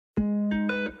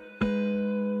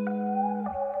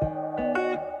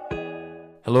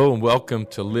Hello and welcome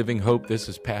to Living Hope. This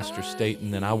is Pastor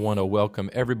Staten, and I want to welcome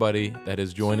everybody that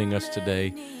is joining us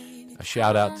today. A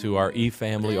shout out to our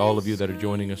e-family, all of you that are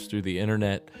joining us through the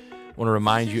internet. I want to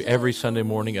remind you every Sunday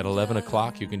morning at 11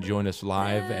 o'clock, you can join us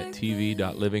live at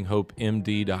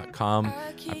tv.livinghopemd.com.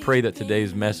 I pray that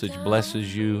today's message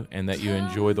blesses you and that you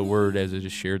enjoy the word as it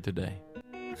is shared today.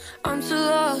 I'm too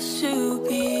lost to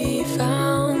be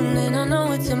found, and I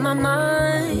know it's in my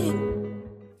mind.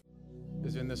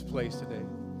 Is in this place today.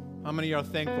 How many are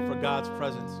thankful for God's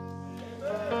presence?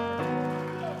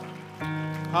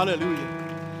 Hallelujah.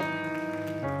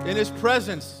 In His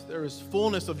presence, there is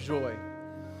fullness of joy,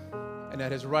 and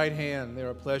at His right hand, there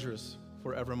are pleasures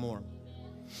forevermore.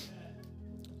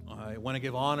 I want to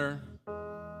give honor,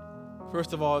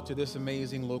 first of all, to this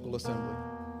amazing local assembly.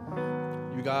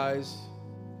 You guys,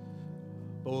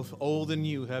 both old and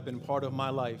new, have been part of my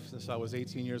life since I was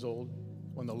 18 years old,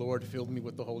 when the Lord filled me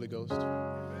with the Holy Ghost.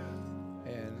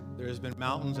 And there's been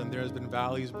mountains and there's been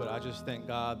valleys, but I just thank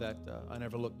God that I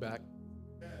never looked back.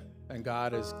 And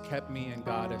God has kept me, and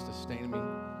God has sustained me,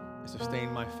 has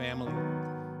sustained my family.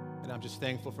 And I'm just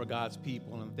thankful for God's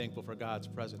people, and I'm thankful for God's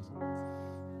presence.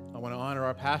 I want to honor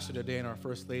our pastor today and our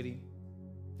First Lady.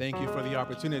 Thank you for the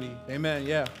opportunity. Amen,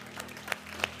 yeah.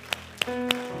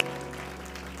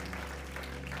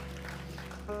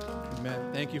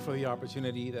 Amen. Thank you for the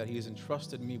opportunity that He's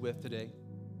entrusted me with today.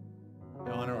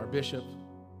 I honor our bishop.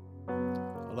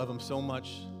 I love him so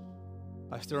much.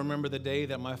 I still remember the day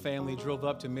that my family drove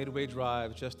up to Midway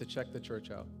Drive just to check the church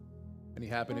out. And he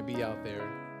happened to be out there,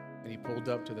 and he pulled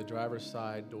up to the driver's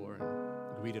side door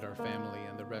and greeted our family,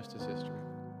 and the rest is history.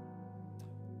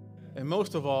 And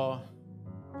most of all,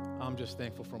 I'm just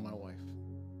thankful for my wife.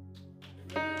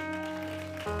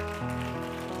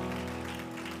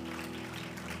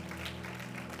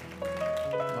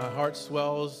 My heart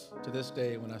swells to this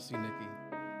day when I see Nikki,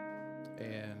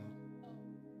 and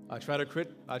I try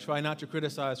not to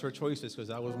criticize her choices, because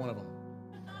I was one of them.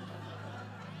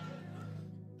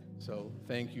 So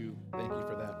thank you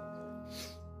for that.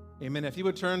 Amen. If you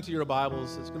would turn to your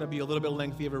Bibles, it's going to be a little bit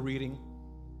lengthy of a reading,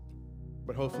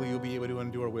 but hopefully you'll be able to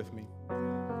endure with me.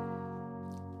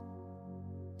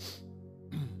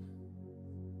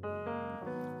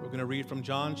 We're going to read from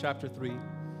John chapter 3.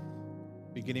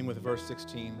 Beginning with verse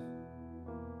 16. And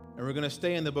we're going to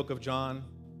stay in the book of John.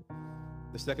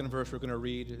 The second verse we're going to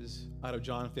read is out of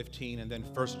John 15 and then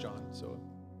 1 John. So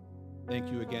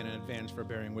thank you again in advance for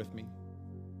bearing with me.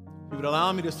 If you would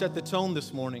allow me to set the tone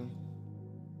this morning,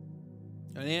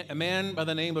 a man by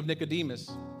the name of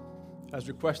Nicodemus has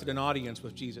requested an audience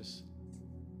with Jesus.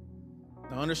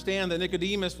 Now understand that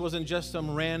Nicodemus wasn't just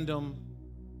some random,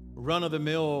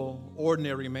 run-of-the-mill,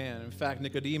 ordinary man. In fact,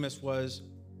 Nicodemus was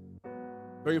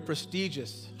very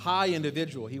prestigious, high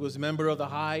individual. He was a member of the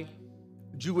high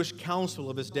Jewish council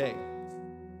of his day.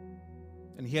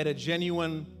 And he had a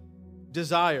genuine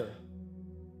desire,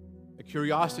 a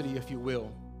curiosity, if you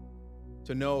will,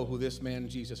 to know who this man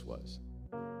Jesus was.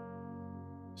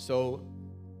 So,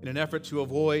 in an effort to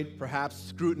avoid perhaps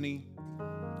scrutiny,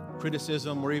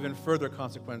 criticism, or even further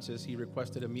consequences, he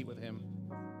requested to meet with him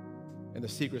in the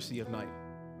secrecy of night.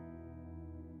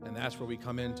 And that's where we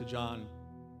come into John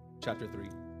chapter 3.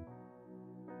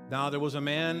 Now there was a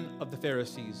man of the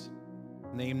Pharisees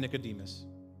named Nicodemus,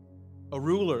 a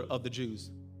ruler of the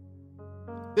Jews.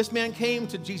 This man came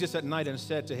to Jesus at night and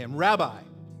said to him, "Rabbi,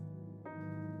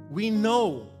 we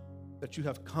know that you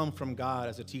have come from God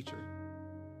as a teacher,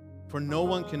 for no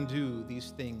one can do these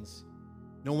things,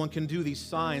 no one can do these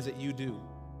signs that you do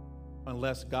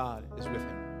unless God is with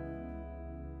him."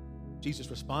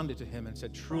 Jesus responded to him and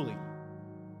said, "Truly,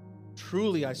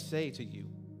 truly I say to you,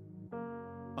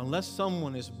 unless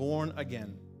someone is born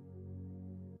again,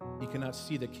 he cannot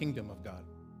see the kingdom of God."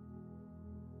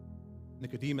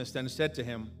 Nicodemus then said to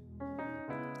him,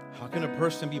 "How can a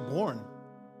person be born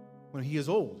when he is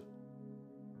old?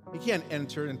 He can't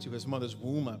enter into his mother's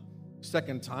womb a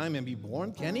second time and be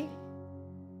born, can he?"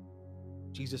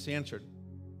 Jesus answered,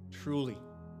 "Truly,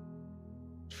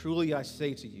 truly I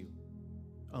say to you,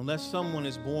 unless someone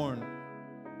is born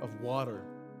of water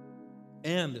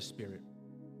and the Spirit,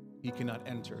 he cannot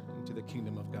enter into the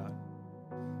kingdom of God.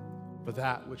 For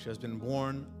that which has been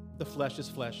born of the flesh is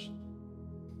flesh,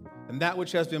 and that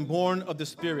which has been born of the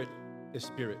Spirit is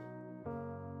spirit."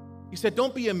 He said,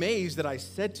 "Don't be amazed that I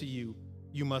said to you,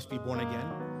 you must be born again.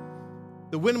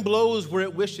 The wind blows where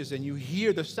it wishes, and you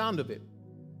hear the sound of it,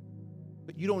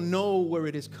 but you don't know where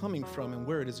it is coming from and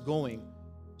where it is going.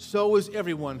 So is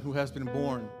everyone who has been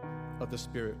born of the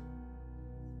Spirit."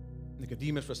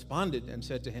 Nicodemus responded and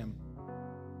said to him,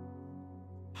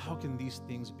 "How can these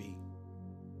things be?"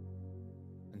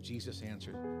 And Jesus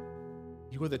answered,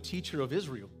 You are the teacher of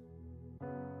Israel,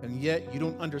 and yet you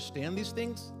don't understand these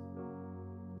things?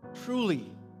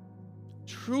 Truly,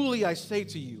 truly I say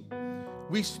to you,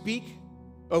 we speak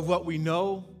of what we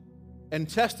know and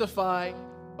testify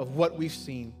of what we've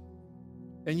seen,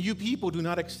 and you people do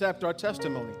not accept our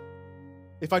testimony.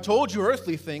 If I told you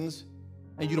earthly things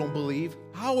and you don't believe,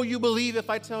 how will you believe if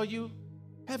I tell you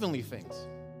heavenly things?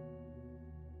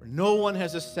 For no one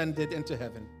has ascended into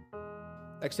heaven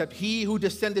except he who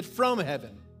descended from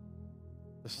heaven,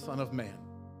 the Son of Man.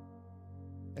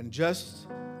 And just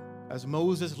as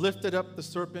Moses lifted up the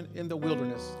serpent in the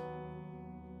wilderness,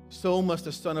 so must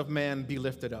the Son of Man be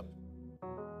lifted up,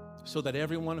 so that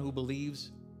everyone who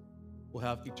believes will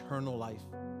have eternal life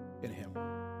in him.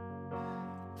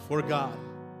 For God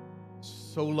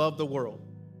so loved the world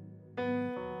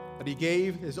that he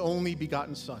gave his only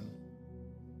begotten Son,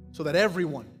 so that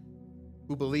everyone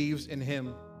who believes in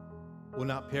him will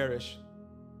not perish,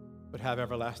 but have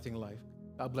everlasting life.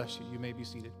 God bless you. You may be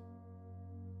seated.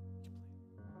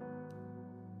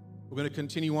 We're going to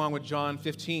continue on with John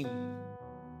 15.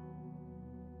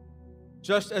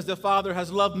 Just as the Father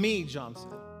has loved me, John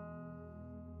said,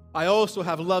 I also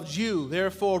have loved you.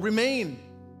 Therefore, remain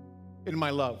in my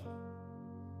love.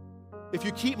 If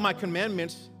you keep my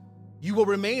commandments, you will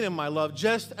remain in my love,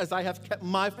 just as I have kept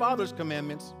my Father's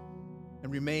commandments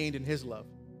and remained in his love.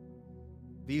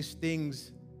 These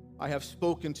things I have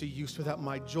spoken to you so that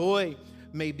my joy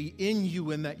may be in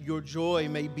you and that your joy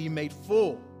may be made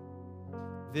full.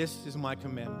 This is my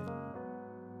commandment,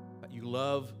 that you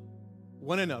love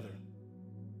one another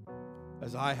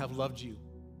as I have loved you.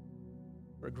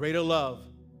 For greater love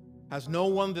has no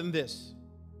one than this,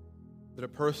 that a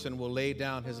person will lay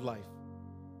down his life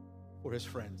for his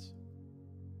friends.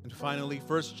 And finally,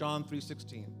 1 John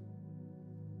 3:16.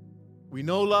 We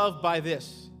know love by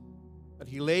this, that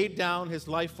he laid down his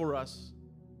life for us,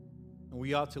 and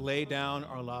we ought to lay down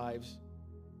our lives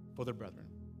for the brethren.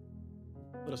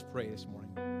 Let us pray this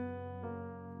morning.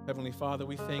 Heavenly Father,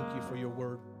 we thank you for your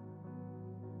word.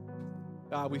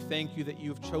 God, we thank you that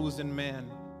you've chosen man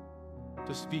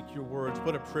to speak your words.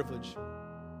 What a privilege.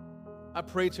 I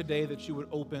pray today that you would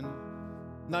open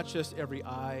not just every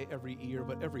eye, every ear,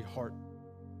 but every heart,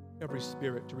 every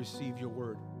spirit to receive your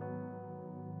word.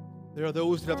 There are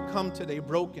those that have come today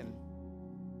broken,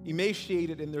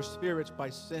 emaciated in their spirits by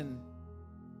sin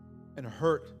and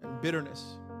hurt and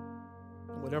bitterness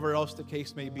and whatever else the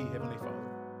case may be, Heavenly Father.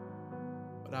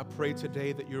 But I pray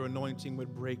today that your anointing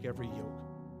would break every yoke.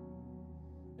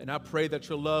 And I pray that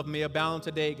your love may abound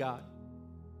today, God,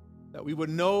 that we would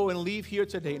know and leave here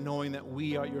today knowing that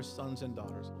we are your sons and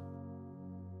daughters.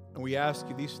 And we ask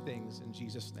you these things in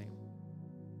Jesus' name.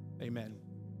 Amen.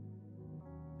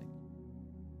 Thank you.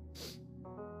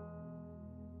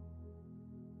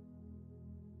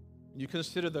 You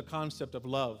consider the concept of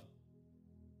love.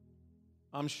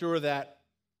 I'm sure that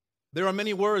there are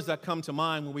many words that come to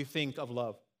mind when we think of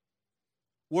love.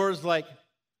 Words like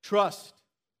trust,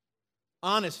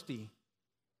 honesty,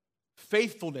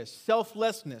 faithfulness,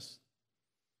 selflessness.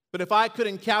 But if I could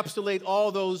encapsulate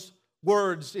all those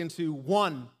words into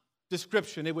one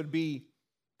description, it would be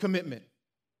commitment.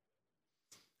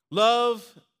 Love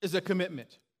is a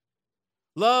commitment.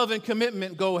 Love and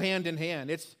commitment go hand in hand.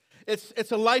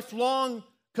 It's a lifelong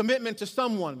commitment to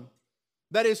someone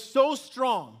that is so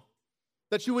strong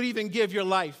that you would even give your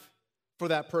life for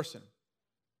that person.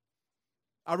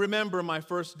 I remember my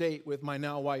first date with my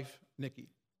now wife, Nikki.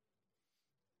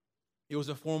 It was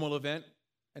a formal event,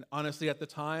 and honestly, at the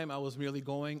time, I was merely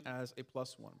going as a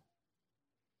 +1.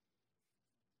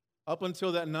 Up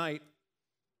until that night,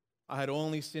 I had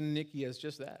only seen Nikki as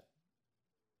just that.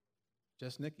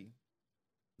 Just Nikki.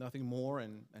 Nothing more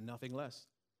and nothing less.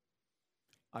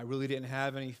 I really didn't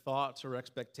have any thoughts or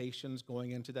expectations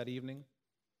going into that evening.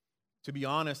 To be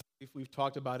honest, if we've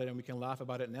talked about it and we can laugh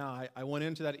about it now, I went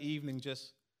into that evening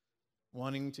just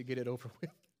wanting to get it over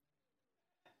with.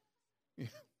 Yeah.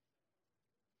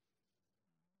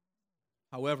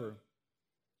 However,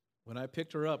 when I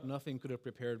picked her up, nothing could have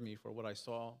prepared me for what I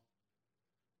saw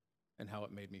and how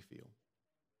it made me feel.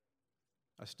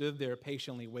 I stood there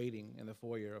patiently waiting in the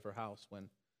foyer of her house when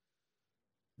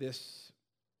this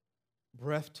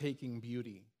breathtaking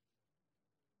beauty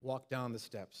walked down the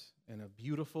steps in a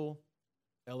beautiful,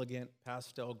 elegant,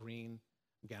 pastel green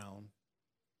gown.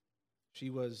 She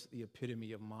was the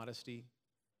epitome of modesty,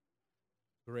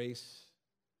 grace,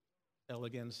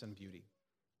 elegance, and beauty.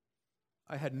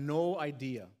 I had no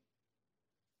idea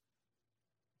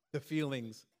the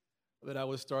feelings that I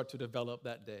would start to develop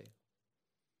that day.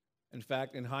 In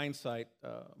fact, in hindsight,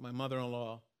 my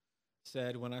mother-in-law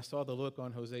said, when I saw the look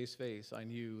on Jose's face, I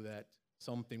knew that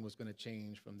something was going to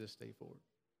change from this day forward.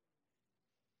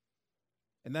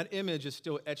 And that image is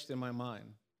still etched in my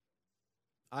mind.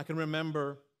 I can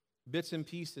remember bits and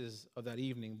pieces of that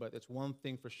evening, but it's one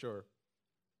thing for sure.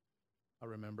 I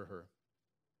remember her.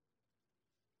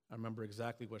 I remember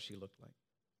exactly what she looked like.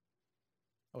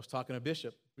 I was talking to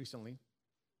Bishop recently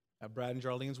at Brad and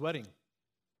Jarlene's wedding.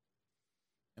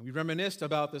 And we reminisced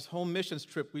about this home missions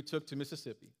trip we took to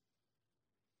Mississippi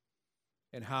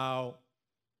and how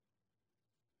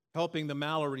helping the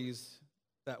Mallorys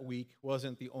that week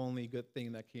wasn't the only good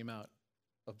thing that came out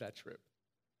of that trip.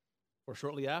 For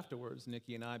shortly afterwards,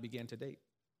 Nikki and I began to date.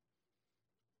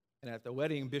 And at the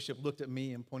wedding, Bishop looked at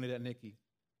me and pointed at Nikki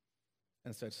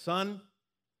and said, "Son,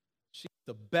 she's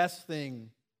the best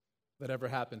thing that ever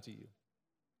happened to you."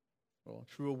 Well,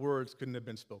 truer words couldn't have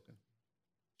been spoken.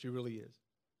 She really is.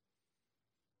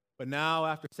 But now,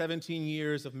 after 17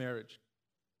 years of marriage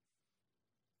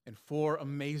and 4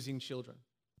 amazing children,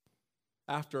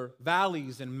 after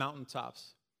valleys and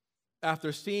mountaintops,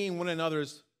 after seeing one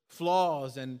another's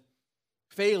flaws and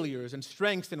failures and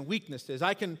strengths and weaknesses,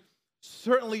 I can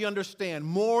certainly understand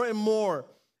more and more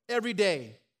every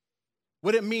day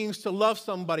what it means to love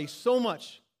somebody so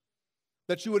much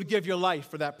that you would give your life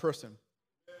for that person.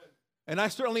 And I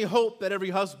certainly hope that every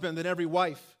husband and every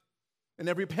wife and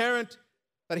every parent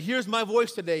that hears my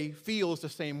voice today feels the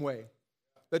same way,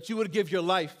 that you would give your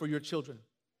life for your children,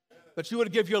 that you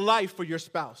would give your life for your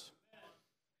spouse.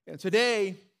 And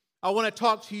today, I want to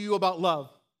talk to you about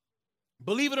love.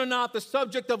 Believe it or not, the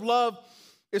subject of love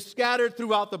is scattered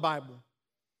throughout the Bible.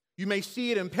 You may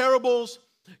see it in parables,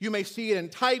 you may see it in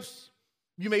types,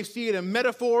 you may see it in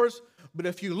metaphors, but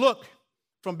if you look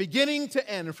from beginning to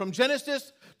end, from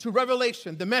Genesis to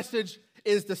Revelation, the message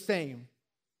is the same,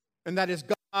 and that is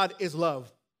God is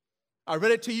love. I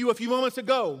read it to you a few moments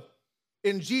ago.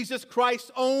 In Jesus Christ's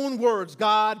own words,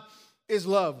 God is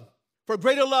love. For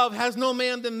greater love has no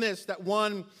man than this, that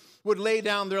one would lay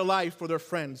down their life for their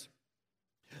friends.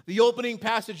 The opening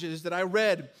passages that I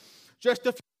read just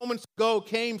a few moments ago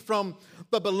came from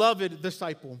the beloved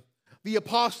disciple, the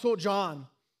Apostle John.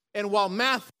 And while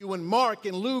Matthew and Mark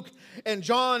and Luke and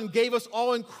John gave us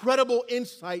all incredible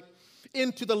insight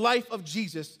into the life of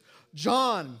Jesus,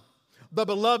 John, the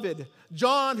beloved,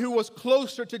 John, who was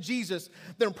closer to Jesus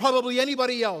than probably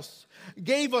anybody else,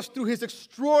 gave us through his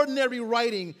extraordinary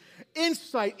writing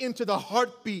insight into the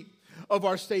heartbeat of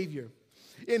our Savior.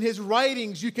 In his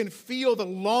writings, you can feel the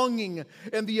longing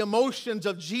and the emotions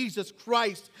of Jesus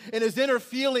Christ and his inner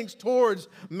feelings towards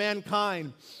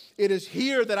mankind. It is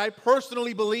here that I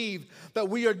personally believe that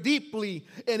we are deeply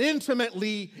and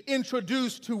intimately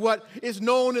introduced to what is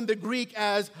known in the Greek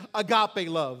as agape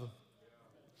love.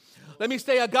 Let me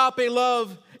say, agape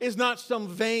love is not some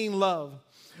vain love.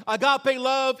 Agape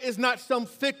love is not some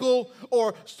fickle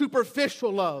or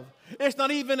superficial love. It's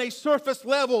not even a surface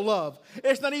level love.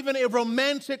 It's not even a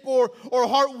romantic or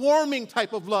heartwarming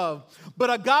type of love.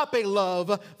 But agape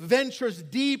love ventures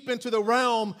deep into the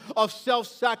realm of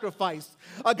self-sacrifice.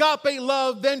 Agape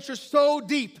love ventures so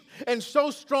deep and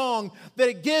so strong that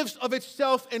it gives of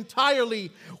itself entirely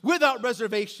without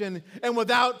reservation and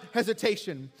without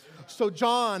hesitation. So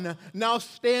John, now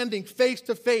standing face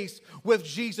to face with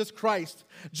Jesus Christ,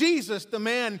 Jesus, the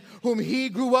man whom he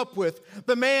grew up with,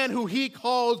 the man who he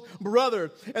called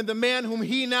brother, and the man whom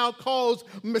he now calls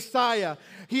Messiah.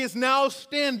 He is now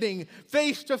standing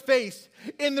face to face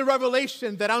in the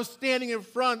revelation that I'm standing in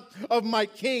front of my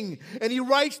King. And he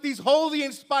writes these holy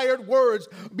inspired words,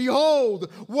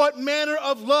 "Behold, what manner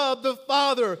of love the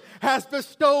Father has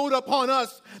bestowed upon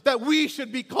us, that we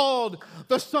should be called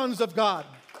the sons of God."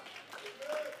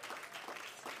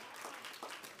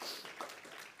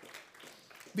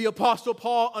 The Apostle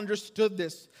Paul understood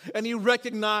this, and he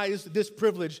recognized this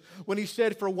privilege when he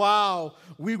said, "For while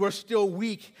we were still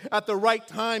weak, at the right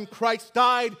time Christ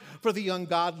died for the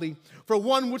ungodly. For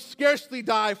one would scarcely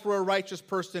die for a righteous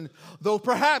person, though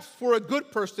perhaps for a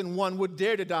good person one would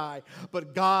dare to die.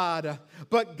 But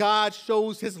God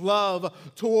shows his love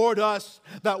toward us,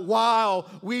 that while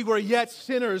we were yet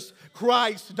sinners,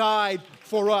 Christ died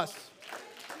for us."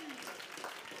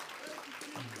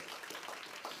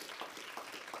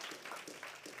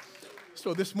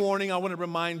 So this morning, I want to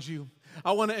remind you,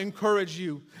 I want to encourage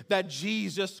you that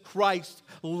Jesus Christ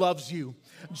loves you.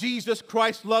 Jesus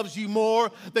Christ loves you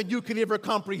more than you can ever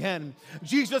comprehend.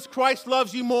 Jesus Christ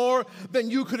loves you more than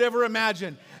you could ever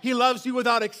imagine. He loves you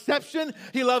without exception.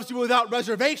 He loves you without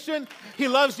reservation. He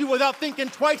loves you without thinking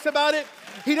twice about it.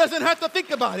 He doesn't have to think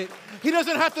about it. He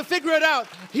doesn't have to figure it out.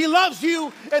 He loves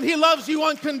you, and he loves you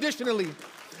unconditionally.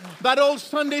 That old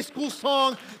Sunday school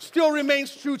song still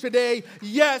remains true today.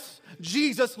 Yes,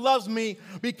 Jesus loves me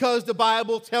because the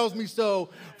Bible tells me so.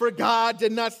 For God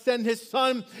did not send his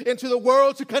Son into the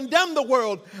world to condemn the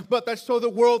world, but that so the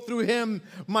world through him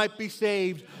might be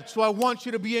saved. So I want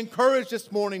you to be encouraged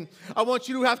this morning. I want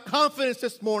you to have confidence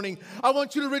this morning. I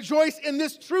want you to rejoice in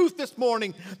this truth this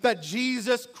morning, that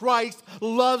Jesus Christ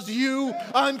loves you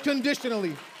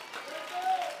unconditionally.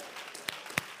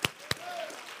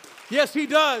 Yes, he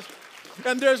does.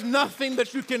 And there's nothing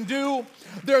that you can do.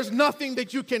 There's nothing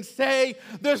that you can say.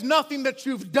 There's nothing that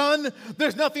you've done.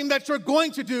 There's nothing that you're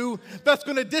going to do that's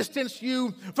going to distance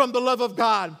you from the love of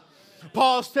God.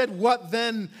 Paul said, what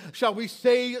then shall we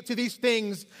say to these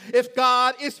things? If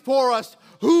God is for us,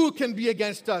 who can be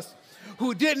against us?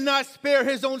 Who did not spare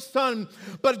his own Son,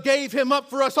 but gave him up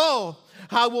for us all,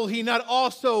 how will he not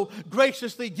also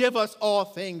graciously give us all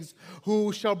things?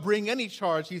 Who shall bring any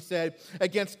charge, he said,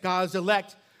 against God's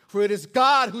elect? For it is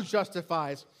God who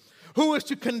justifies. Who is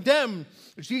to condemn?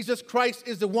 Jesus Christ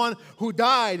is the one who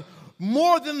died.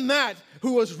 More than that,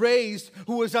 who was raised,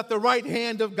 who is at the right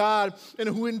hand of God, and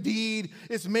who indeed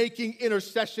is making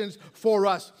intercessions for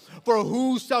us. For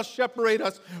who shall separate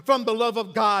us from the love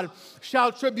of God?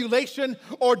 Shall tribulation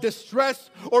or distress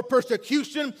or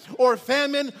persecution or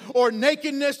famine or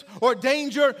nakedness or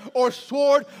danger or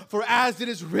sword? For as it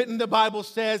is written, the Bible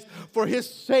says, for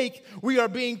his sake we are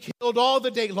being killed all the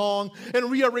day long,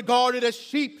 and we are regarded as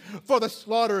sheep for the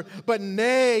slaughter. But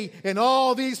nay, in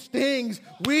all these things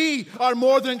we are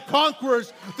more than conquerors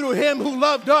through him who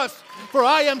loved us. For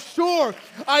I am sure,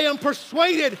 I am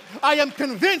persuaded, I am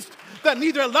convinced that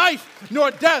neither life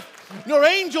nor death, nor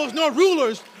angels nor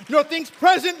rulers, nor things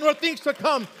present nor things to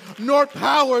come, nor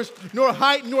powers, nor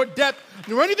height, nor depth,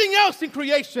 nor anything else in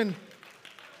creation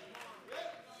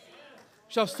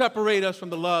shall separate us from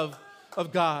the love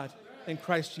of God in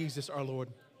Christ Jesus our Lord.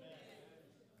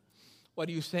 What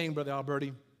are you saying, Brother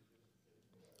Alberti?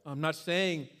 I'm not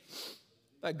saying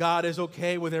that God is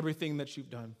okay with everything that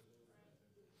you've done.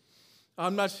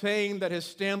 I'm not saying that his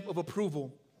stamp of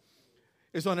approval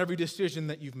is on every decision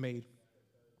that you've made,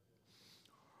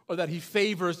 or that he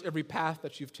favors every path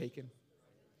that you've taken.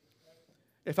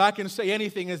 If I can say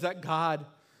anything, is that God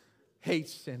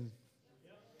hates sin.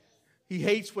 He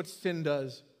hates what sin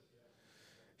does.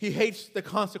 He hates the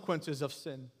consequences of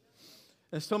sin.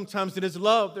 And sometimes in his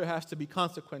love, there has to be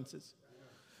consequences.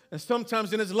 And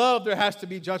sometimes in his love, there has to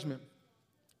be judgment.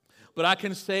 But I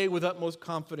can say with utmost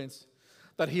confidence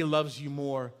that he loves you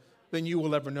more than you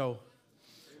will ever know.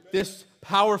 This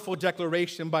powerful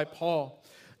declaration by Paul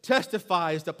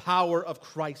testifies the power of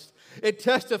Christ. It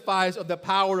testifies of the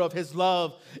power of his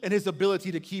love and his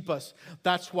ability to keep us.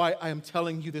 That's why I am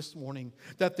telling you this morning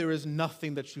that there is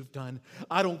nothing that you've done.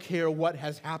 I don't care what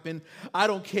has happened. I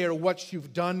don't care what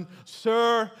you've done.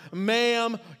 Sir,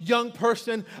 ma'am, young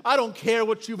person, I don't care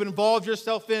what you've involved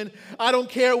yourself in. I don't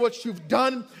care what you've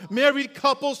done. Married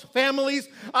couples, families,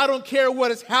 I don't care what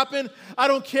has happened. I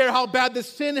don't care how bad the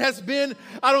sin has been.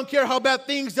 I don't care how bad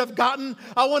things have gotten.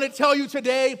 I want to tell you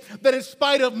today that in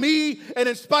spite of me and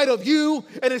in spite of you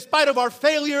and in spite of our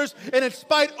failures and in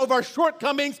spite of our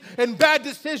shortcomings and bad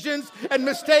decisions and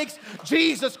mistakes,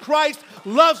 Jesus Christ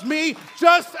loves me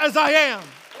just as I am.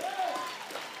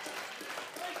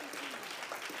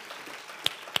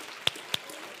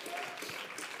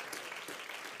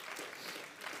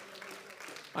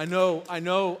 I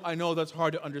know that's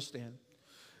hard to understand.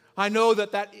 I know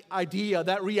that idea,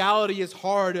 that reality is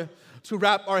hard to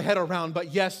wrap our head around,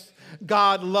 but yes,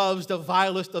 God loves the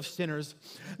vilest of sinners.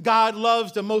 God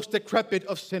loves the most decrepit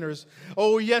of sinners.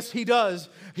 Oh, yes, he does.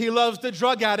 He loves the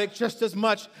drug addict just as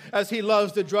much as he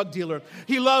loves the drug dealer.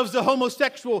 He loves the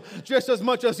homosexual just as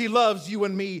much as he loves you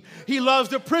and me. He loves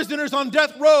the prisoners on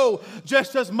death row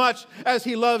just as much as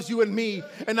he loves you and me.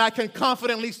 And I can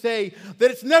confidently say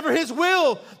that it's never his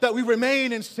will that we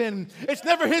remain in sin. It's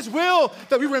never his will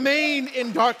that we remain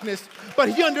in darkness. But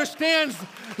he understands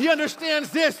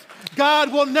this.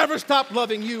 God will never stop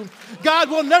loving you. God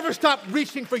will never stop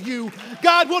reaching for you.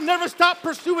 God will never stop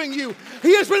pursuing you. He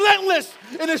is relentless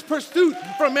in his pursuit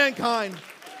for mankind.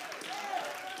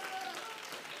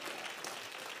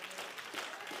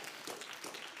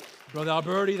 Brother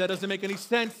Alberti, that doesn't make any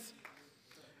sense.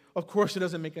 Of course it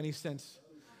doesn't make any sense.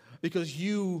 Because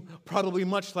you, probably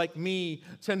much like me,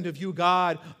 tend to view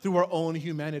God through our own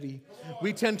humanity.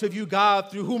 We tend to view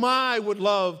God through whom I would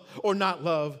love or not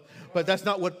love. But that's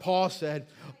not what Paul said.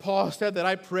 Paul said that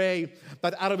I pray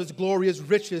that out of his glorious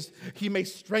riches, he may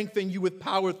strengthen you with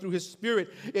power through his Spirit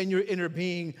in your inner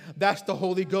being. That's the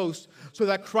Holy Ghost, so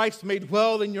that Christ may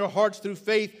dwell in your hearts through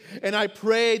faith. And I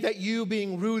pray that you,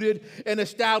 being rooted and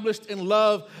established in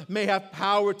love, may have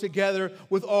power together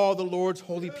with all the Lord's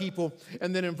holy people.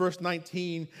 And then in verse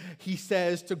 19, he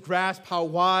says, to grasp how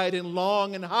wide and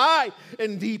long and high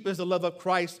and deep is the love of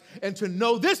Christ, and to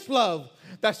know this love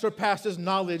that surpasses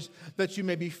knowledge, that you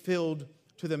may be filled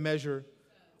to the measure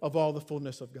of all the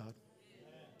fullness of God.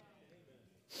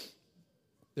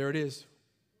 There it is.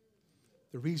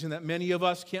 The reason that many of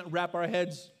us can't wrap our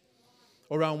heads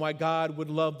around why God would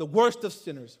love the worst of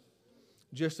sinners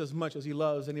just as much as he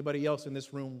loves anybody else in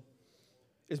this room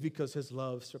is because his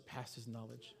love surpasses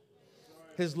knowledge.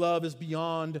 His love is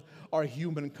beyond our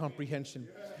human comprehension.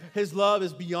 His love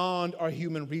is beyond our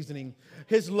human reasoning.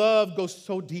 His love goes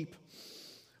so deep.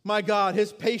 My God,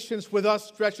 his patience with us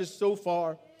stretches so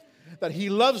far that he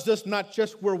loves us not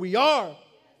just where we are,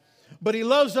 but he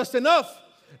loves us enough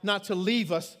not to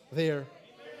leave us there.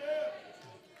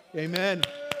 Amen.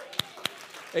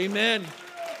 Amen.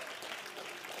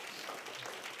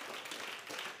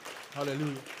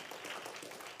 Hallelujah.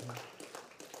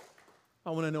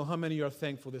 I want to know how many are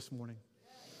thankful this morning.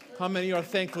 How many are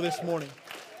thankful this morning?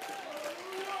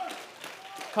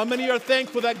 How many are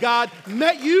thankful that God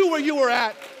met you where you were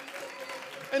at?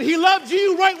 And he loved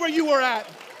you right where you were at.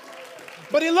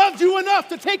 But he loved you enough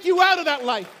to take you out of that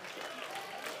life.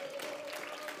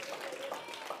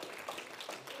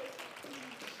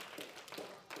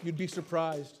 You'd be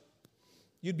surprised.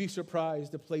 You'd be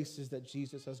surprised the places that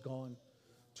Jesus has gone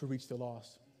to reach the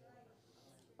lost.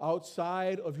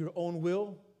 Outside of your own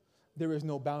will, there is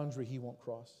no boundary he won't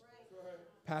cross.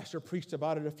 Pastor preached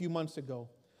about it a few months ago.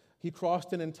 He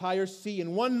crossed an entire sea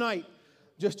in one night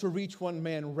just to reach one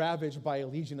man ravaged by a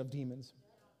legion of demons.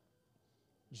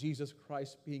 Jesus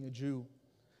Christ, being a Jew,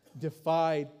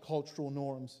 defied cultural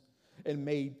norms and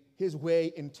made his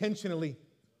way intentionally,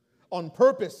 on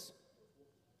purpose,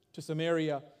 to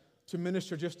Samaria to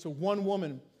minister just to one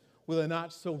woman with a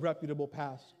not so reputable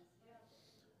past.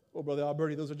 Oh, Brother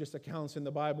Alberti, those are just accounts in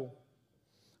the Bible.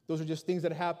 Those are just things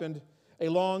that happened a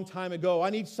long time ago. I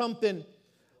need something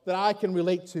that I can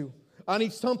relate to. I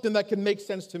need something that can make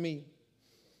sense to me.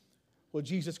 Well,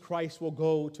 Jesus Christ will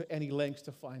go to any lengths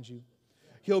to find you.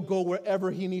 He'll go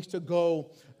wherever he needs to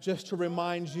go just to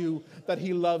remind you that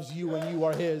he loves you and you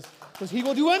are his. Because he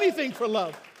will do anything for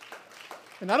love.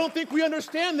 And I don't think we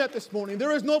understand that this morning.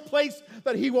 There is no place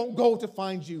that he won't go to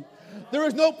find you. There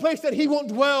is no place that he won't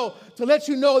dwell to let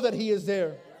you know that he is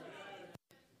there.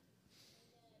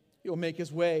 He'll make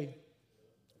his way.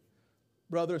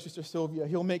 Brother or Sister Sylvia,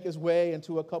 he'll make his way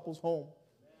into a couple's home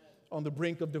on the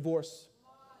brink of divorce.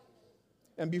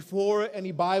 And before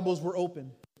any Bibles were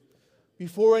opened,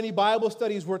 before any Bible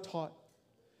studies were taught,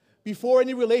 before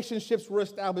any relationships were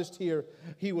established here,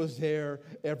 he was there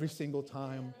every single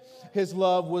time. His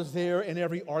love was there in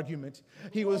every argument.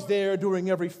 He was there during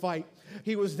every fight.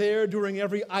 He was there during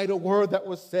every idle word that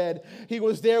was said. He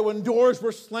was there when doors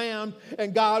were slammed,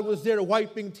 and God was there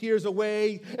wiping tears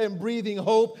away and breathing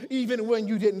hope, even when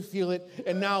you didn't feel it.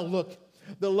 And now look,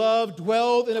 the love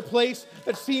dwelled in a place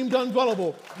that seemed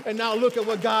undwellable. And now look at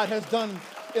what God has done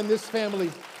in this family.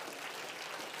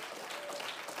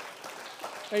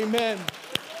 Amen.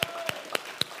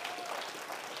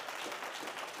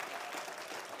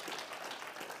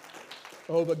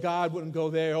 Oh, but God wouldn't go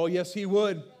there. Oh, yes, he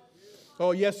would.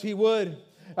 Oh, yes, he would.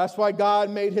 That's why God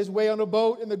made his way on a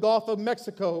boat in the Gulf of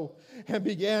Mexico and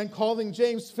began calling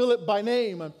James Philip by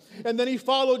name. And then he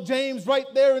followed James right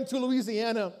there into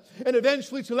Louisiana and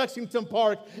eventually to Lexington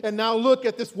Park. And now look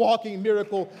at this walking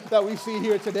miracle that we see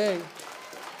here today.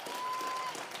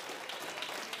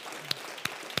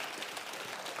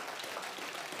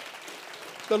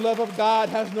 The love of God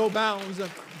has no bounds.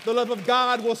 The love of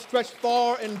God will stretch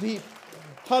far and deep.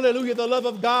 Hallelujah. The love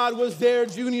of God was there,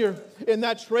 Junior, in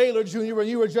that trailer, Junior, when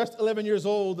you were just 11 years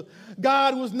old.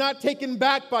 God was not taken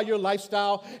back by your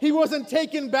lifestyle. He wasn't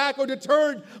taken back or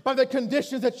deterred by the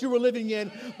conditions that you were living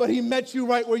in, but he met you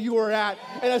right where you were at.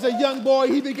 And as a young boy,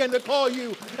 he began to call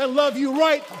you and love you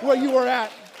right where you were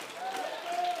at.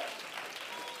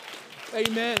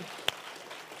 Amen.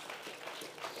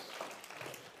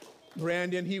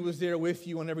 Brandon, he was there with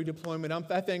you on every deployment.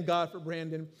 I thank God for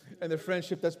Brandon and the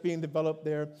friendship that's being developed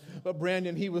there. But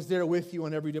Brandon, he was there with you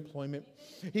on every deployment.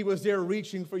 He was there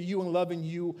reaching for you and loving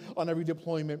you on every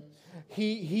deployment.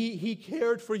 He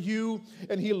cared for you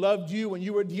and he loved you when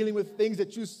you were dealing with things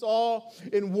that you saw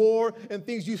in war and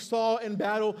things you saw in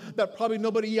battle that probably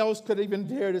nobody else could even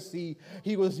dare to see.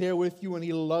 He was there with you and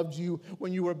he loved you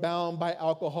when you were bound by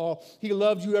alcohol. He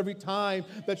loved you every time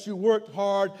that you worked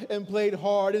hard and played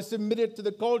hard and submitted to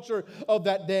the culture of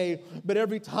that day. But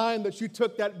every time that you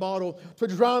took that bottle to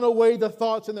drown away the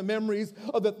thoughts and the memories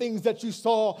of the things that you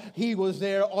saw, he was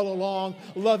there all along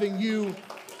loving you.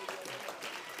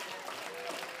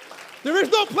 There is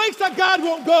no place that God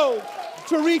won't go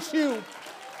to reach you.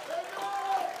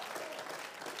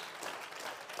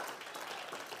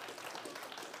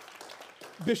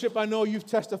 Bishop, I know you've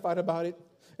testified about it,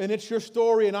 and it's your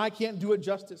story, and I can't do it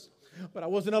justice. But I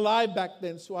wasn't alive back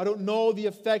then, so I don't know the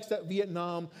effects that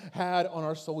Vietnam had on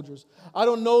our soldiers. I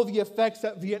don't know the effects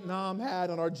that Vietnam had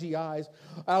on our GIs.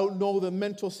 I don't know the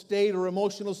mental state or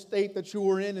emotional state that you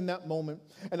were in that moment.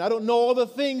 And I don't know all the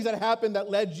things that happened that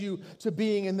led you to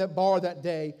being in that bar that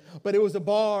day. But it was a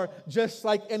bar just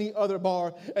like any other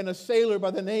bar. And a sailor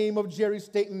by the name of Jerry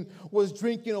Staten was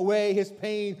drinking away his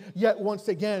pain yet once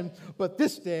again. But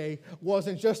this day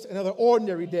wasn't just another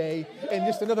ordinary day and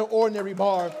just another ordinary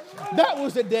bar. That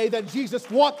was the day that Jesus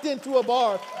walked into a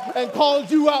bar and called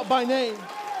you out by name.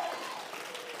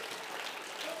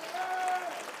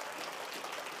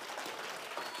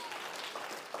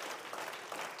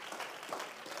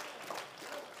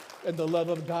 And the love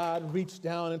of God reached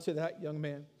down into that young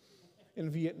man in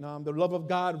Vietnam. The love of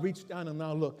God reached down, and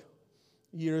now look,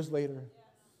 years later,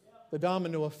 the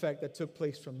domino effect that took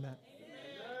place from that.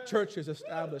 Churches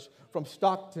established from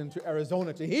Stockton to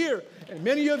Arizona to here. And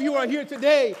many of you are here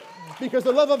today because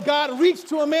the love of God reached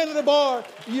to a man at a bar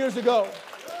years ago.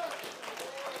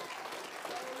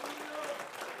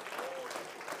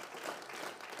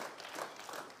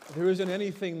 There isn't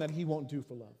anything that he won't do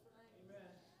for love.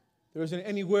 There isn't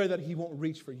anywhere that he won't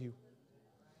reach for you.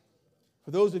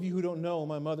 For those of you who don't know,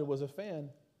 my mother was a fan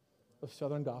of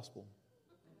Southern Gospel.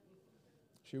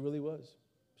 She really was.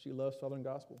 She loved Southern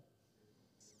Gospel.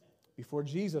 Before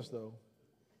Jesus, though,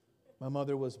 my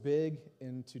mother was big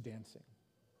into dancing.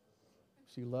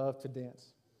 She loved to dance.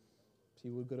 She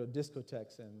would go to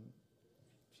discotheques and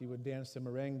she would dance to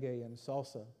merengue and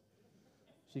salsa.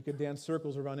 She could dance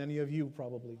circles around any of you,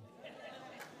 probably.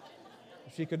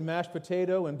 She could mash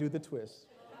potato and do the twist.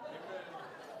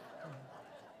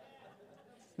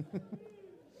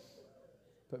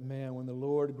 But man, when the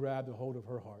Lord grabbed a hold of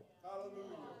her heart,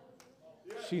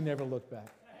 she never looked back.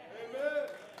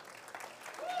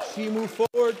 She moved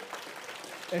forward,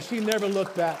 and she never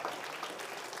looked back.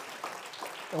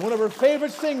 And one of her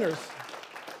favorite singers,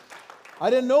 I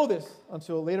didn't know this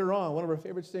until later on, one of her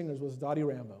favorite singers was Dottie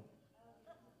Rambo.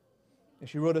 And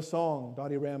she wrote a song,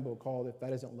 Dottie Rambo, called If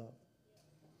That Isn't Love,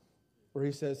 where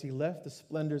he says he left the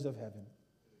splendors of heaven,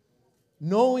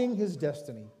 knowing his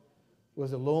destiny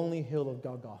was a lonely hill of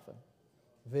Golgotha,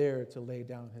 there to lay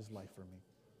down his life for me.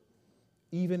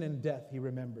 Even in death, he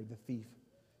remembered the thief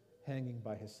hanging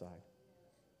by his side.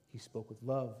 He spoke with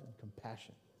love and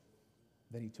compassion.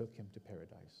 Then he took him to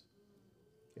paradise.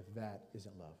 If that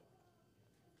isn't love.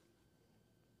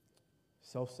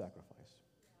 Self-sacrifice.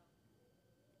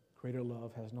 Greater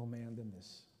love has no man than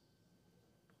this,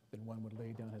 than one would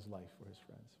lay down his life for his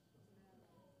friends.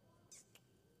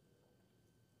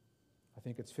 I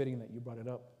think it's fitting that you brought it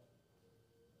up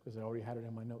because I already had it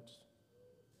in my notes.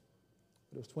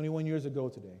 But it was 21 years ago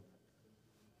today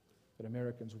that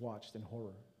Americans watched in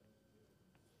horror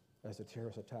as the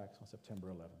terrorist attacks on September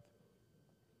 11th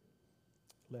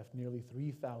left nearly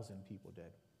 3,000 people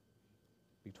dead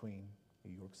between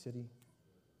New York City,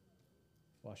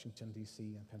 Washington, D.C.,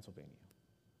 and Pennsylvania.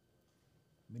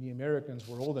 Many Americans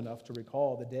were old enough to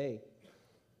recall the day.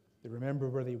 They remember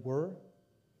where they were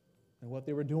and what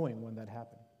they were doing when that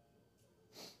happened.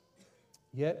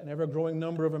 Yet, an ever-growing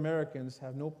number of Americans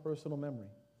have no personal memory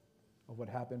of what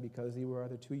happened because they were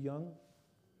either too young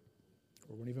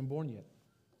or weren't even born yet.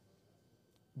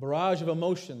 A barrage of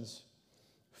emotions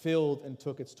filled and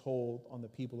took its toll on the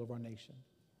people of our nation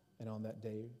and on that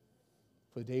day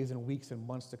for the days and weeks and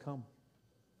months to come.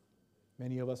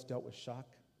 Many of us dealt with shock,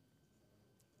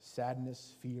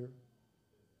 sadness, fear,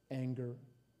 anger,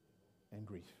 and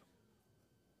grief.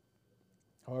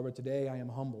 However, today I am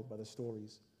humbled by the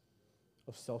stories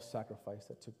of self-sacrifice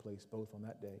that took place both on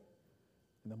that day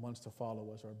and the months to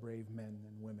follow as our brave men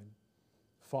and women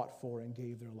fought for and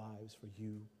gave their lives for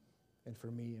you and for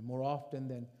me. And more often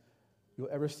than you'll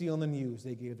ever see on the news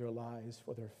they gave their lives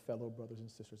for their fellow brothers and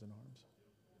sisters in arms.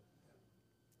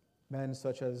 Men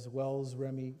such as Wells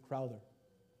Remy Crowther,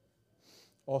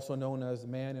 also known as the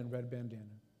man in red bandana.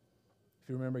 If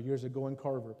you remember years ago in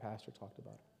Carver, Pastor talked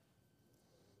about it.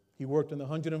 He worked on the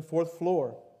 104th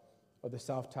floor of the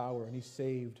South Tower, and he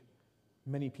saved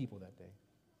many people that day.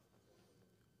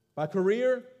 By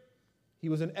career, he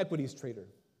was an equities trader,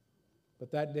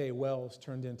 but that day Wells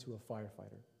turned into a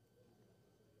firefighter.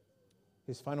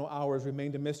 His final hours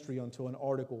remained a mystery until an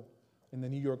article in the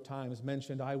New York Times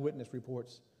mentioned eyewitness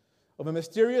reports of a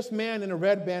mysterious man in a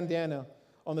red bandana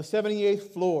on the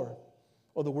 78th floor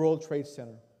of the World Trade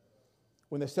Center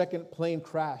when the second plane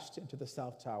crashed into the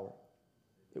South Tower.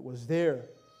 It was there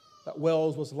that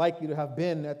Wells was likely to have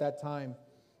been at that time,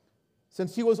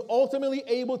 since he was ultimately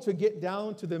able to get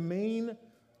down to the main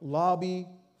lobby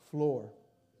floor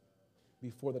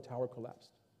before the tower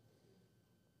collapsed.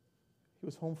 He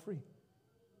was home free.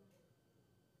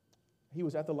 He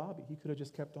was at the lobby. He could have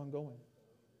just kept on going.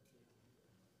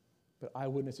 But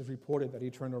eyewitnesses reported that he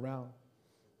turned around,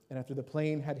 and after the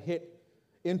plane had hit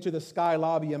into the sky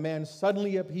lobby, a man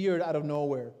suddenly appeared out of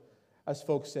nowhere, as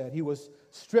folks said. He was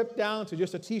stripped down to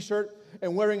just a t-shirt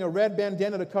and wearing a red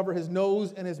bandana to cover his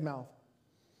nose and his mouth.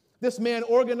 This man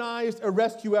organized a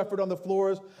rescue effort on the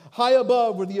floors high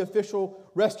above where the official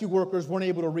rescue workers weren't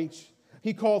able to reach.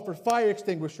 He called for fire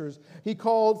extinguishers. He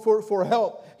called for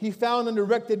help. He found and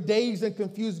directed dazed and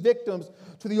confused victims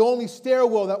to the only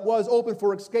stairwell that was open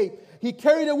for escape. He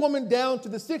carried a woman down to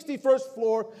the 61st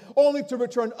floor, only to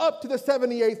return up to the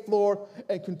 78th floor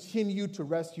and continue to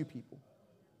rescue people.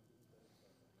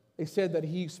 They said that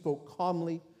he spoke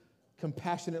calmly,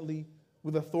 compassionately,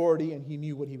 with authority, and he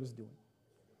knew what he was doing.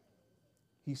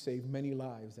 He saved many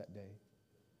lives that day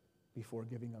before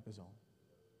giving up his own.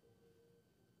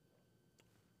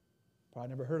 Probably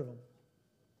never heard of him.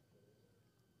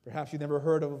 Perhaps you never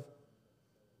heard of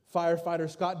firefighter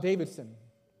Scott Davidson,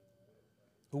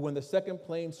 who, when the second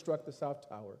plane struck the South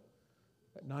Tower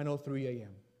at 9:03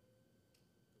 a.m.,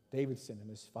 Davidson and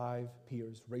his 5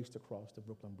 peers raced across the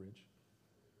Brooklyn Bridge.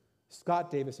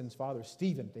 Scott Davidson's father,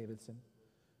 Stephen Davidson,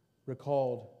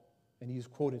 recalled, and he's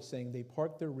quoted saying, they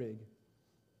parked their rig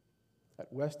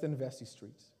at West and Vesey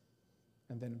Streets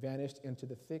and then vanished into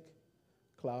the thick,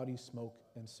 cloudy smoke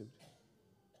and soot.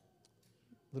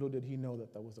 Little did he know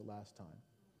that that was the last time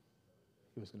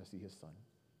he was going to see his son.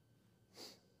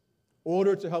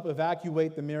 Ordered to help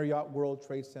evacuate the Marriott World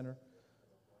Trade Center,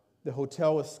 the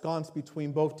hotel ensconced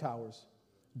between both towers,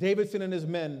 Davidson and his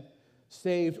men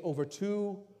saved over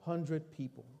 200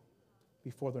 people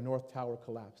before the North Tower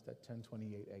collapsed at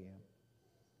 10:28 a.m.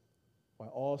 While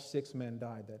all 6 men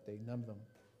died that day, none of them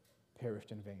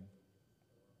perished in vain.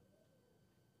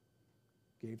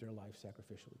 Gave their life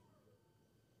sacrificially.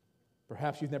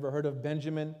 Perhaps you've never heard of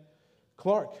Benjamin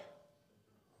Clark.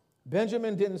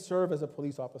 Benjamin didn't serve as a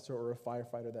police officer or a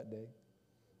firefighter that day.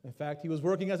 In fact, he was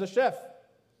working as a chef,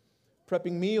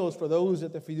 prepping meals for those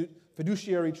at the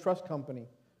Fiduciary Trust Company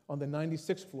on the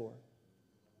 96th floor.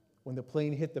 When the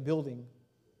plane hit the building,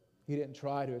 he didn't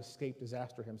try to escape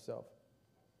disaster himself.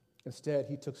 Instead,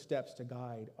 he took steps to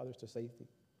guide others to safety.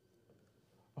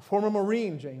 A former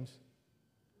Marine, James.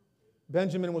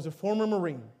 Benjamin was a former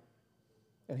Marine,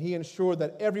 and he ensured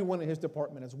that everyone in his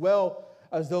department, as well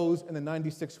as those in the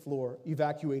 96th floor,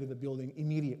 evacuated the building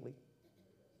immediately.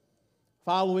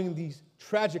 Following these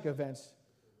tragic events,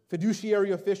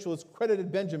 fiduciary officials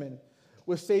credited Benjamin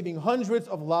with saving hundreds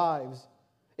of lives,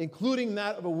 including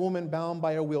that of a woman bound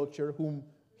by a wheelchair whom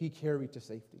he carried to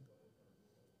safety.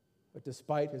 But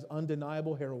despite his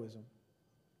undeniable heroism,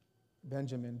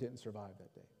 Benjamin didn't survive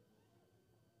that day.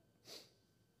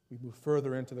 We move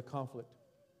further into the conflict,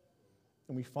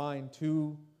 and we find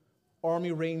 2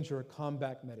 Army Ranger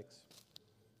combat medics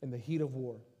in the heat of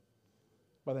war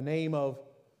by the name of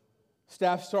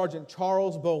Staff Sergeant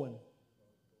Charles Bowen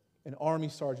and Army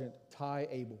Sergeant Ty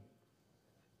Abel.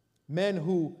 Men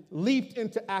who leaped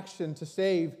into action to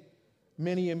save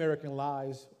many American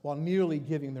lives while nearly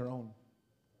giving their own.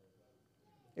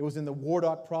 It was in the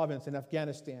Wardak province in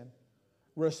Afghanistan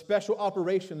where a special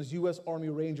operations U.S. Army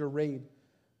Ranger raid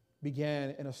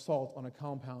began an assault on a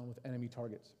compound with enemy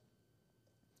targets.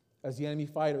 As the enemy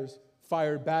fighters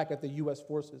fired back at the U.S.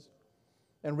 forces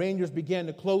and Rangers began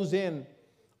to close in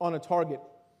on a target,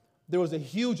 there was a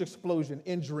huge explosion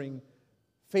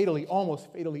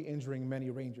almost fatally injuring many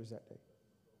Rangers that day.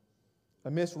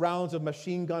 Amidst rounds of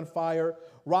machine gun fire,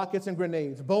 rockets, and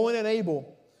grenades, Bowen and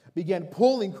Abel began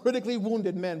pulling critically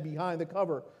wounded men behind the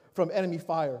cover from enemy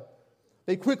fire.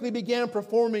 They quickly began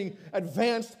performing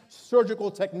advanced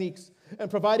surgical techniques and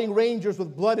providing Rangers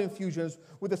with blood infusions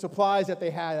with the supplies that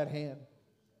they had at hand.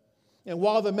 And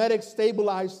while the medics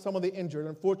stabilized some of the injured,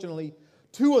 unfortunately,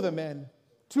 two of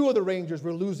the Rangers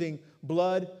were losing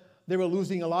blood. They were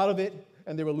losing a lot of it,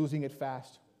 and they were losing it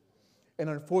fast. And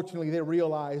unfortunately, they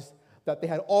realized that they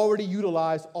had already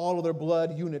utilized all of their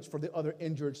blood units for the other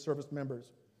injured service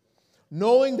members.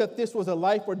 Knowing that this was a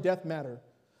life or death matter,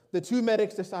 the two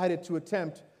medics decided to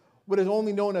attempt what is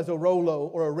only known as a ROLO,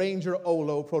 or a Ranger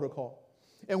OLO protocol,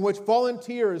 in which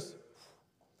volunteers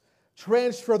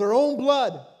transfer their own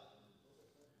blood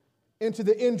into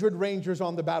the injured Rangers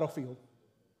on the battlefield.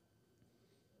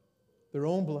 Their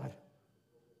own blood.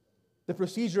 The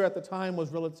procedure at the time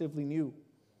was relatively new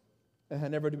and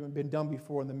had never been done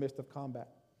before in the midst of combat.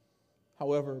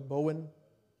 However, Bowen,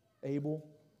 Abel,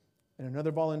 and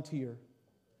another volunteer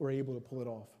were able to pull it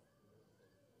off.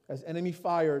 As enemy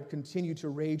fire continued to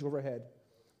rage overhead,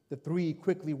 the three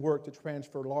quickly worked to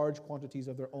transfer large quantities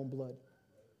of their own blood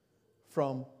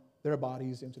from their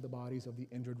bodies into the bodies of the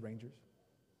injured Rangers,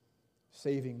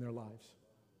 saving their lives.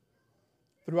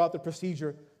 Throughout the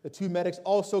procedure, the two medics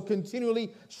also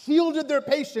continually shielded their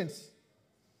patients,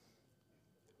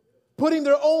 putting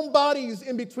their own bodies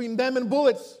in between them and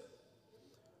bullets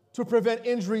to prevent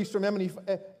injuries from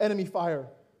enemy fire.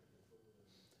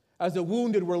 As the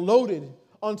wounded were loaded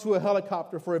onto a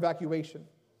helicopter for evacuation,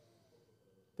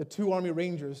 the two Army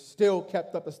Rangers still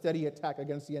kept up a steady attack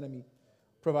against the enemy,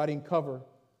 providing cover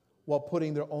while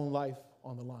putting their own life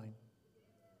on the line.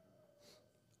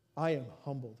 I am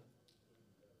humbled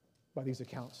by these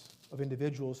accounts of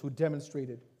individuals who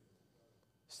demonstrated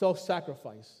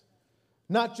self-sacrifice,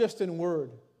 not just in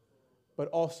word, but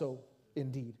also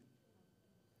in deed.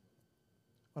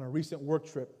 On a recent work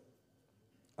trip,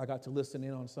 I got to listen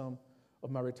in on some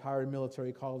of my retired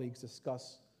military colleagues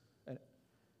discuss and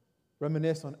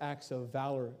reminisce on acts of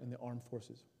valor in the armed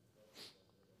forces.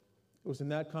 It was in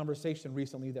that conversation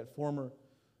recently that former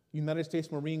United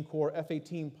States Marine Corps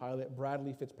F-18 pilot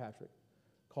Bradley Fitzpatrick,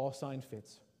 call sign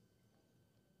Fitz,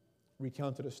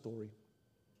 recounted a story.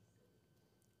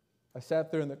 I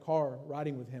sat there in the car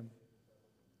riding with him,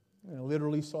 and I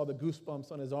literally saw the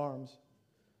goosebumps on his arms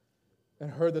and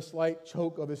heard the slight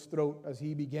choke of his throat as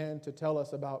he began to tell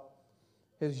us about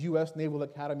his U.S. Naval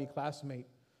Academy classmate,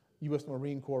 U.S.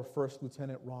 Marine Corps First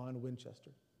Lieutenant Ron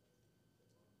Winchester.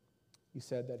 He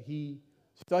said that he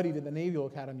studied in the Naval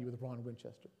Academy with Ron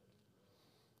Winchester.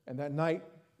 And that night,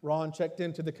 Ron checked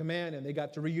into the command and they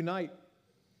got to reunite.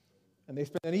 And they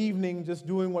spent an evening just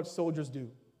doing what soldiers do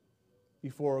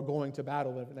before going to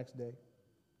battle the next day.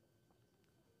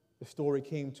 The story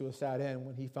came to a sad end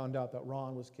when he found out that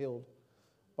Ron was killed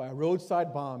by a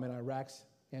roadside bomb in Iraq's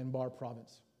Anbar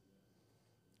province.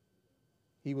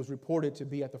 He was reported to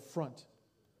be at the front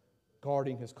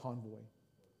guarding his convoy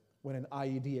when an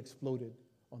IED exploded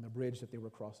on the bridge that they were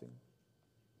crossing.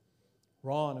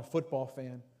 Ron, a football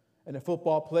fan and a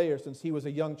football player since he was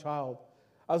a young child,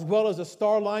 as well as a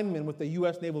star lineman with the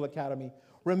U.S. Naval Academy,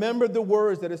 remembered the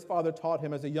words that his father taught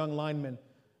him as a young lineman.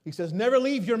 He says, "Never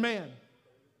leave your man."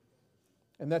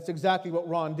 And that's exactly what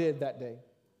Ron did that day.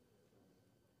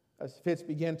 As Fitz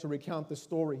began to recount the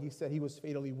story, he said he was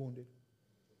fatally wounded.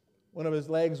 One of his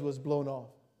legs was blown off.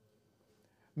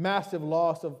 Massive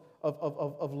loss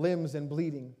of limbs and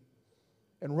bleeding.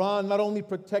 And Ron not only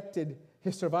protected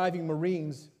his surviving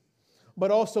Marines,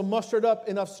 but also mustered up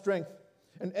enough strength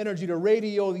and energy to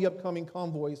radio the upcoming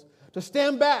convoys to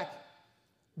stand back,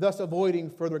 thus avoiding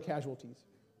further casualties.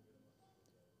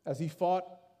 As he fought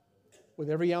with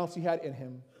every ounce he had in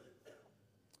him,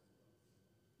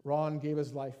 Ron gave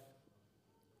his life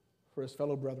for his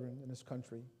fellow brethren in his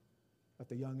country at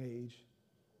the young age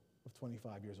of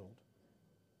 25 years old.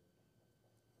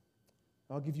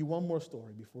 I'll give you one more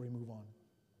story before we move on.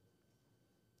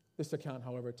 This account,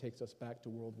 however, takes us back to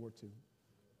World War II.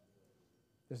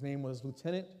 His name was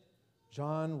Lieutenant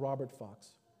John Robert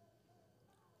Fox.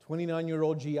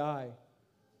 29-year-old GI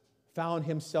found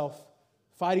himself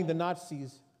fighting the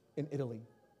Nazis in Italy.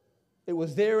 It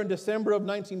was there in December of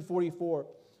 1944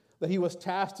 that he was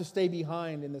tasked to stay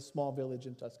behind in this small village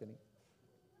in Tuscany.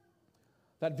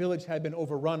 That village had been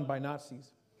overrun by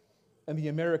Nazis, and the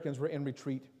Americans were in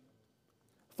retreat.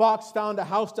 Fox found a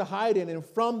house to hide in, and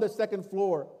from the second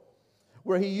floor,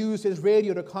 where he used his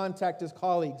radio to contact his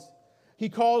colleagues, he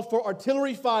called for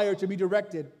artillery fire to be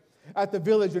directed at the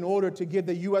village in order to give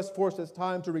the U.S. forces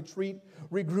time to retreat,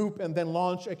 regroup, and then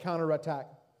launch a counterattack.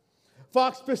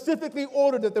 Fox specifically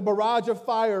ordered that the barrage of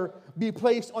fire be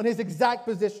placed on his exact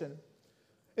position.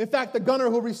 In fact, the gunner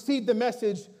who received the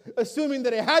message, assuming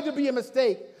that it had to be a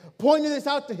mistake, pointed this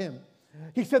out to him.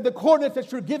 He said, "The coordinates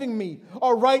that you're giving me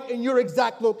are right in your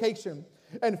exact location."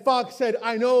 And Fox said,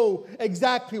 I know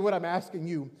exactly what I'm asking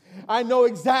you. I know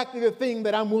exactly the thing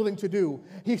that I'm willing to do.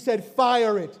 He said,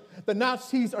 fire it. The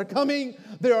Nazis are coming.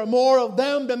 There are more of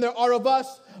them than there are of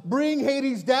us. Bring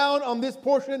Hades down on this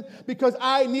portion because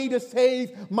I need to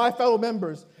save my fellow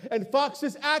members. And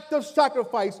Fox's act of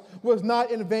sacrifice was not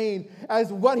in vain,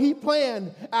 as what he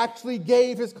planned actually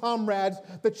gave his comrades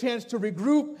the chance to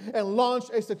regroup and launch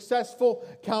a successful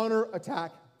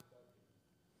counterattack.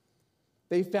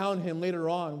 They found him later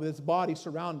on with his body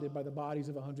surrounded by the bodies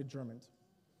of 100 Germans.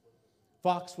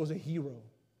 Fox was a hero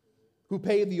who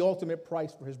paid the ultimate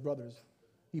price for his brothers.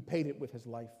 He paid it with his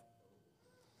life.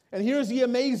 And here's the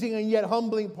amazing and yet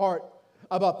humbling part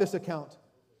about this account.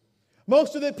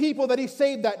 Most of the people that he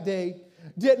saved that day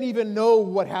didn't even know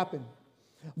what happened.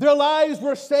 Their lives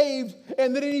were saved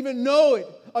and they didn't even know it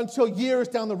until years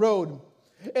down the road.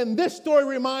 And this story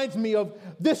reminds me of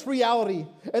this reality.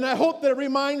 And I hope that it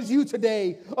reminds you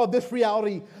today of this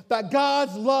reality. That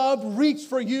God's love reached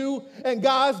for you and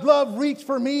God's love reached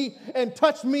for me and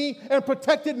touched me and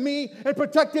protected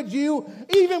you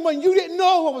even when you didn't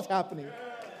know what was happening.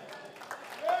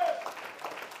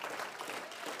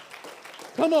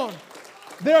 Come on.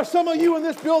 There are some of you in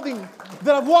this building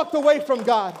that have walked away from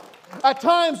God. At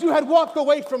times you had walked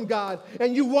away from God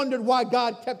and you wondered why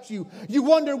God kept you. You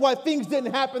wondered why things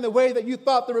didn't happen the way that you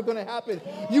thought they were going to happen.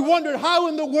 You wondered how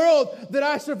in the world did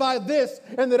I survive this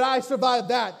and did I survive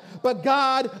that. But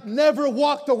God never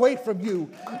walked away from you.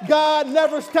 God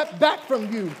never stepped back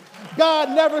from you. God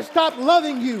never stopped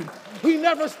loving you. He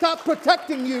never stopped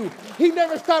protecting you. He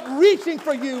never stopped reaching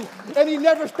for you. And He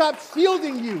never stopped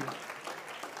shielding you.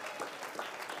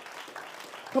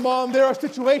 Come on, there are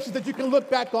situations that you can look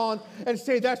back on and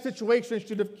say that situation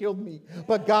should have killed me,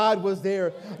 but God was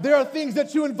there. There are things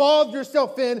that you involved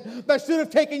yourself in that should have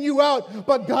taken you out,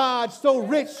 but God, so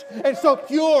rich and so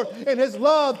pure in His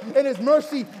love and His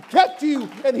mercy, kept you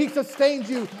and He sustained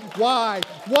you. Why?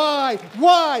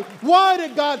 Why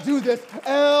did God do this?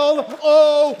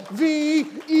 L-O-V-E.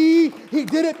 He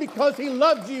did it because He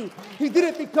loved you. He did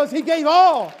it because He gave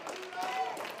all.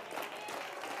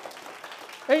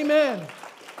 Amen.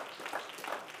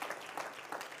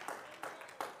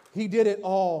 He did it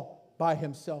all by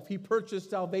Himself. He purchased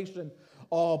salvation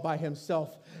all by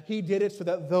Himself. He did it so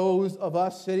that those of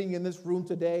us sitting in this room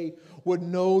today would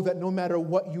know that no matter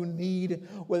what you need,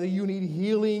 whether you need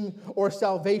healing or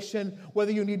salvation,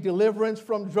 whether you need deliverance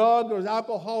from drug or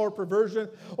alcohol or perversion,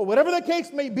 or whatever the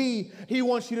case may be, He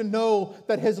wants you to know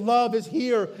that His love is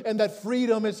here and that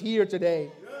freedom is here today.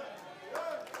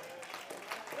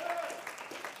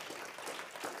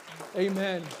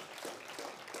 Amen.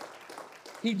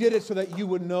 He did it so that you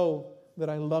would know that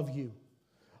I love you.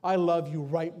 I love you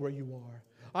right where you are.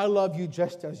 I love you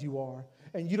just as you are.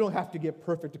 And you don't have to get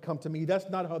perfect to come to me. That's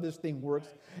not how this thing works.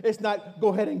 It's not go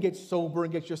ahead and get sober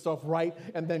and get yourself right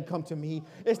and then come to me.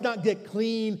 It's not get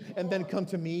clean and then come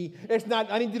to me. It's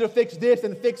not I need you to fix this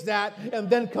and fix that and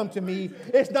then come to me.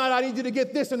 It's not I need you to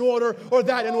get this in order or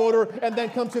that in order and then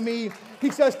come to me.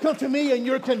 He says, come to me in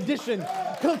your condition.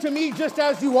 Come to me just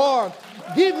as you are.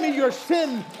 Give me your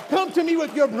sin. Come to me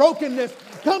with your brokenness.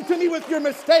 Come to me with your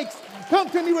mistakes. Come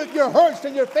to me with your hurts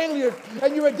and your failures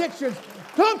and your addictions.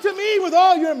 Come to me with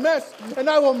all your mess, and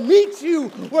I will meet you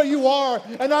where you are,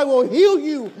 and I will heal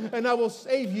you, and I will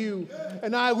save you,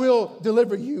 and I will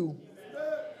deliver you.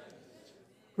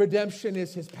 Redemption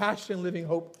is His passion, living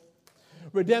hope.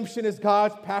 Redemption is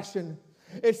God's passion.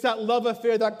 It's that love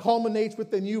affair that culminates with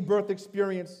the new birth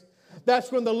experience.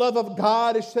 That's when the love of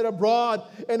God is shed abroad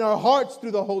in our hearts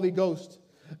through the Holy Ghost.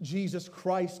 Jesus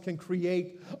Christ can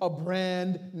create a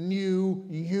brand new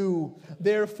you.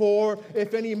 Therefore,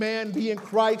 if any man be in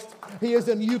Christ, he is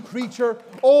a new creature.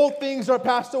 Old things are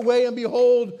passed away, and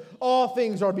behold, all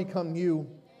things are become new.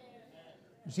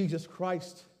 Jesus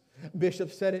Christ,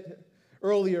 Bishop said it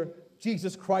earlier,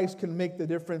 Jesus Christ can make the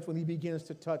difference when He begins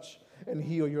to touch and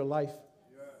heal your life.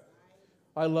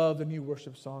 I love the new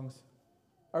worship songs.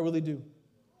 I really do.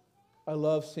 I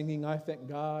love singing I Thank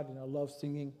God, and I love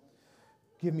singing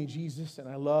Give Me Jesus, and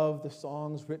I love the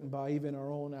songs written by even our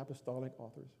own apostolic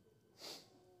authors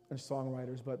and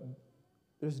songwriters, but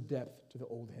there's depth to the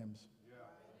old hymns.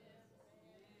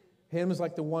 Hymns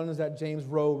like the ones that James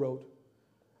Rowe wrote.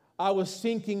 I was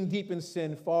sinking deep in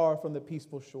sin, far from the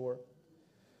peaceful shore,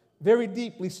 very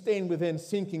deeply stained within,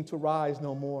 sinking to rise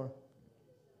no more.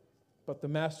 But the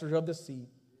master of the sea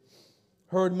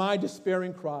heard my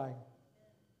despairing cry.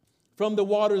 From the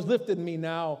waters lifted me,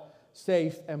 now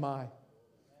safe am I.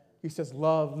 He says,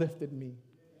 love lifted me.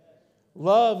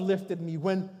 Love lifted me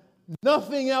when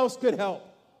nothing else could help.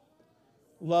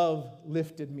 Love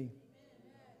lifted me.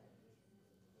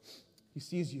 He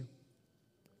sees you.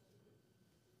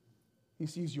 He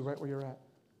sees you right where you're at.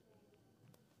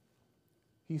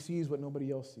 He sees what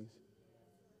nobody else sees.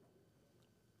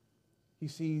 He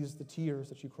sees the tears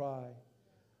that you cry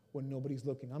when nobody's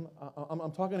looking.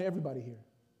 I'm talking to everybody here.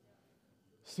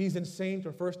 Seasoned saint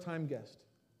or first-time guest.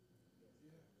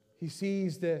 He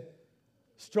sees the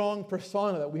strong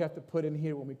persona that we have to put in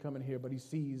here when we come in here, but he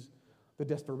sees the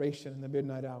desperation in the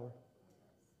midnight hour.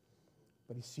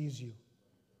 But he sees you.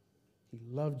 He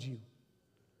loved you.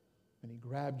 And he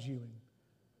grabbed you and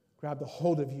grabbed a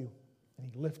hold of you and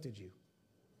he lifted you.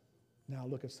 Now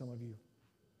look at some of you.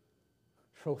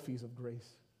 Trophies of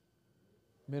grace.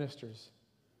 Ministers,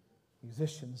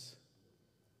 musicians,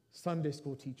 Sunday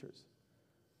school teachers,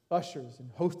 ushers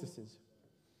and hostesses.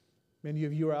 Many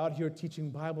of you are out here teaching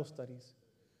Bible studies,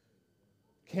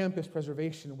 campus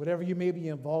preservation, whatever you may be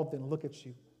involved in, look at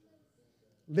you.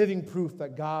 Living proof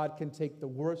that God can take the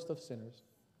worst of sinners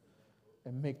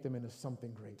and make them into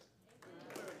something great.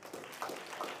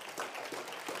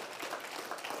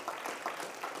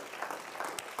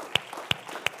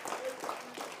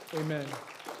 Amen.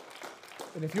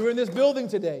 And if you're in this building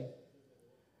today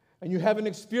and you haven't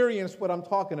experienced what I'm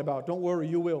talking about, don't worry,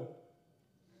 you will.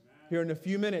 Here in a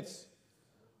few minutes,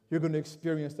 you're going to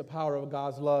experience the power of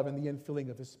God's love and the infilling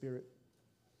of His Spirit.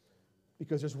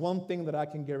 Because there's one thing that I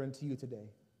can guarantee you today,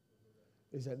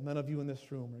 is that none of you in this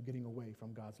room are getting away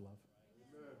from God's love.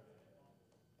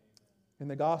 In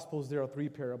the Gospels, there are 3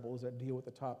 parables that deal with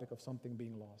the topic of something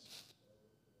being lost.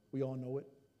 We all know it.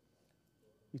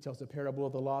 He tells the parable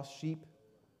of the lost sheep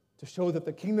to show that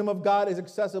the kingdom of God is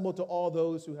accessible to all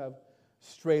those who have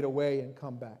strayed away and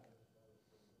come back.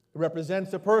 It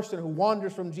represents a person who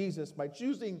wanders from Jesus by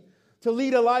choosing to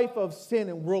lead a life of sin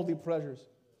and worldly pleasures.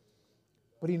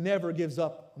 But he never gives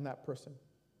up on that person.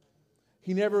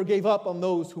 He never gave up on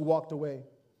those who walked away.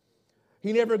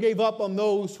 He never gave up on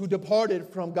those who departed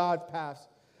from God's path.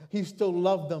 He still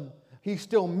loved them. He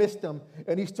still missed them.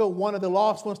 And he still wanted the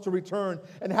lost ones to return.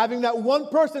 And having that one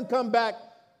person come back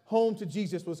home to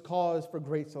Jesus was cause for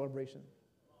great celebration.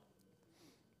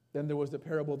 Then there was the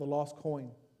parable of the lost coin.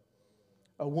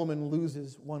 A woman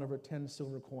loses one of her 10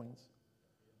 silver coins.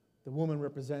 The woman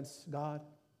represents God.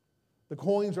 The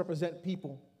coins represent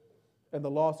people. And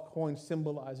the lost coin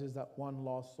symbolizes that one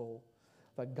lost soul,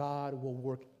 that God will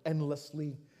work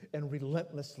endlessly and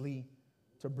relentlessly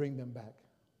to bring them back.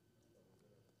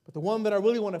 But the one that I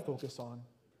really want to focus on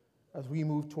as we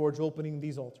move towards opening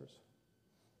these altars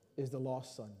is the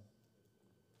lost son.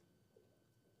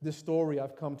 This story,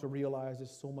 I've come to realize, is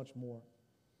so much more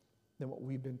than what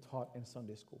we've been taught in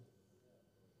Sunday school.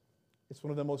 It's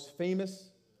one of the most famous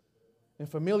and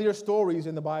familiar stories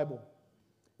in the Bible,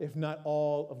 if not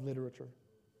all of literature.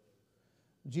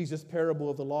 Jesus'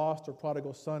 parable of the lost or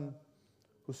prodigal son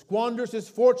who squanders his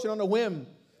fortune on a whim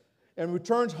and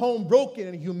returns home broken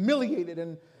and humiliated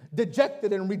and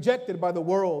dejected and rejected by the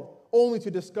world, only to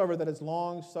discover that his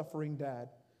long-suffering dad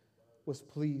was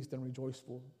pleased and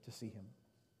rejoiceful to see him.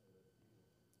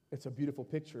 It's a beautiful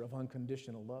picture of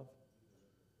unconditional love.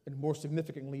 And more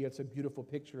significantly, it's a beautiful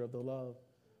picture of the love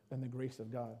and the grace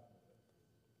of God.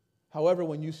 However,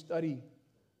 when you study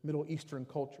Middle Eastern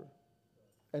culture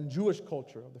and Jewish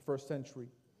culture of the first century,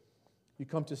 you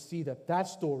come to see that that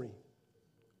story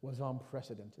was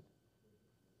unprecedented.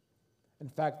 In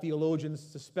fact, theologians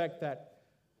suspect that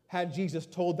had Jesus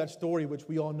told that story, which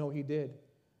we all know he did,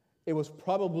 it was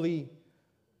probably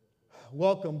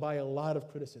welcomed by a lot of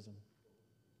criticism.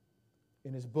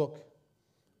 In his book,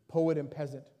 Poet and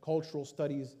Peasant, Cultural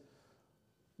Studies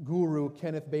guru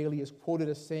Kenneth Bailey is quoted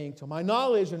as saying, "To my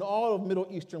knowledge in all of Middle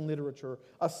Eastern literature,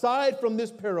 aside from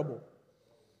this parable,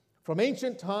 from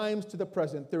ancient times to the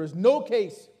present, there is no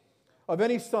case of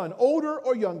any son, older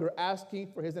or younger,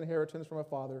 asking for his inheritance from a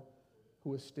father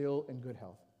who is still in good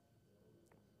health."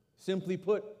 Simply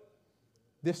put,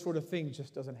 this sort of thing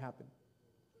just doesn't happen.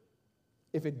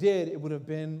 If it did, it would have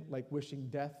been like wishing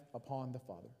death upon the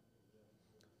father.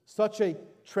 Such a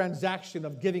transaction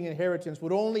of giving inheritance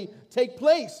would only take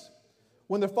place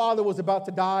when the father was about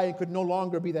to die and could no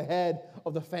longer be the head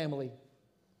of the family.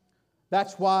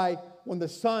 That's why when the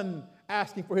son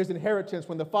asking for his inheritance,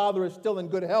 when the father is still in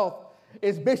good health,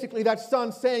 is basically that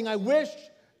son saying, "I wish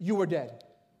you were dead."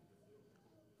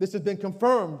 This has been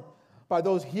confirmed by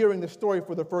those hearing the story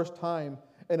for the first time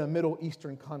in a Middle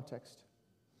Eastern context.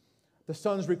 The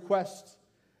son's request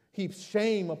heaps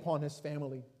shame upon his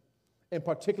family, in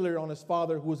particular on his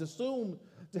father, who is assumed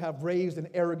to have raised an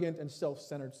arrogant and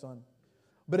self-centered son.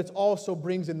 But it also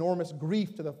brings enormous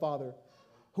grief to the father,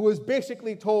 who is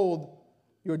basically told,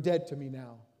 "You're dead to me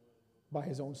now," by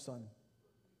his own son.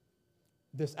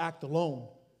 This act alone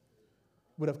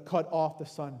would have cut off the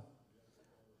son,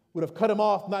 would have cut him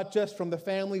off not just from the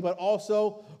family, but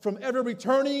also from ever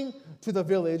returning to the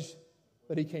village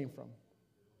that he came from.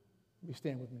 You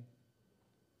stand with me.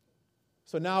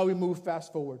 So now we move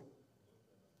fast forward.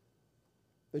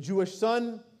 The Jewish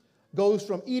son goes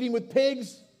from eating with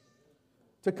pigs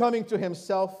to coming to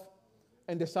himself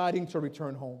and deciding to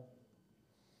return home.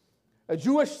 A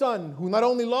Jewish son who not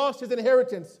only lost his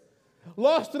inheritance,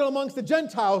 lost it amongst the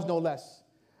Gentiles no less,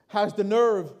 has the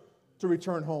nerve to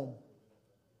return home.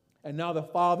 And now the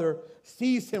father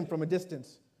sees him from a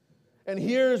distance. And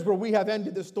here's where we have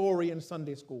ended the story in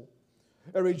Sunday school.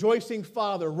 A rejoicing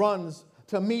father runs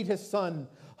to meet his son,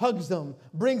 hugs him,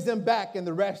 brings him back, and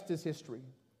the rest is history.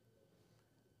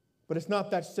 But it's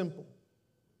not that simple.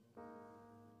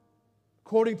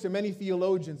 According to many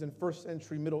theologians and first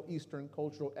century Middle Eastern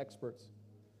cultural experts,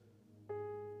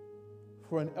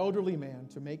 for an elderly man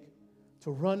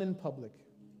to run in public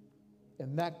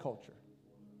in that culture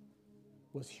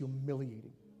was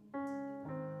humiliating.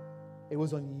 It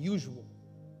was unusual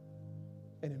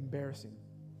and embarrassing.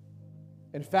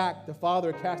 In fact, the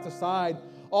father cast aside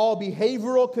all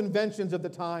behavioral conventions of the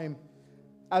time,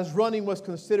 as running was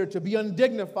considered to be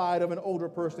undignified of an older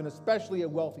person, especially a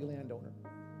wealthy landowner.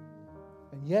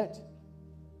 And yet,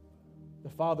 the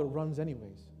father runs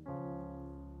anyways.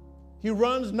 He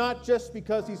runs not just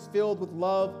because he's filled with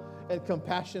love and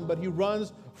compassion, but he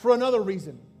runs for another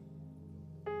reason.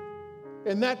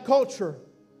 In that culture,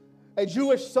 a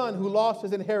Jewish son who lost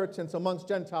his inheritance amongst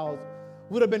Gentiles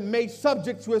would have been made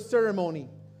subject to a ceremony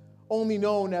only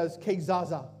known as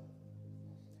Kezaza,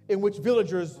 in which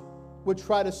villagers would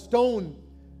try to stone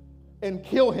and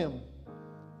kill him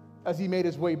as he made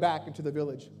his way back into the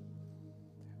village.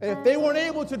 And if they weren't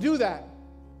able to do that,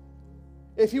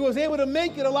 if he was able to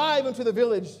make it alive into the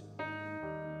village,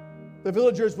 the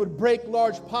villagers would break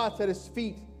large pots at his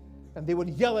feet, and they would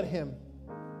yell at him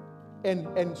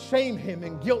and shame him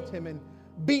and guilt him and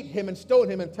beat him and stone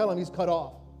him and tell him he's cut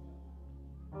off.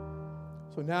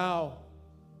 So now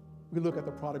we look at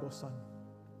the prodigal son.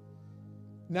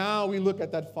 Now we look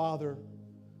at that father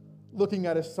looking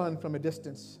at his son from a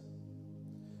distance.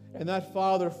 And that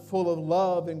father, full of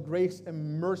love and grace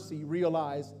and mercy,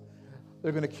 realized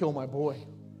they're going to kill my boy.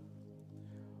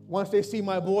 Once they see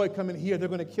my boy coming here, they're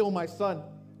going to kill my son.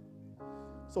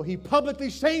 So he publicly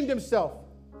shamed himself.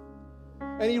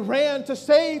 And he ran to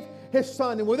save his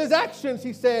son. And with his actions,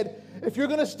 he said, if you're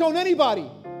going to stone anybody,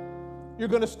 you're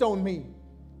going to stone me.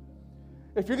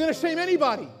 If you're going to shame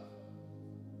anybody,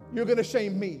 you're going to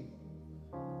shame me.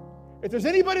 If there's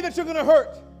anybody that you're going to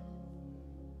hurt,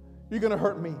 you're going to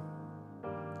hurt me.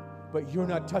 But you're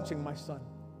not touching my son.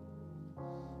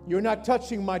 You're not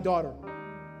touching my daughter.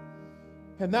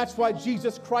 And that's why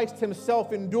Jesus Christ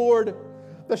himself endured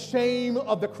the shame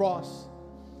of the cross.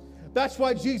 That's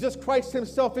why Jesus Christ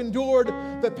himself endured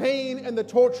the pain and the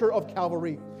torture of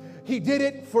Calvary. He did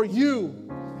it for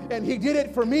you, and he did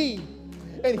it for me,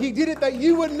 and he did it that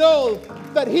you would know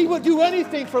that he would do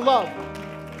anything for love.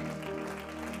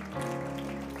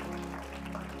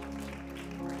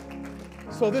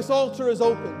 So this altar is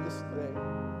open this today.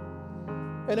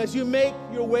 And as you make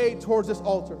your way towards this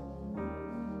altar,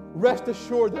 rest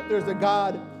assured that there's a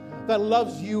God that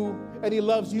loves you, and he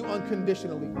loves you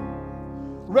unconditionally.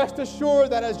 Rest assured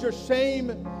that as your shame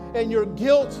and your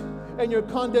guilt and your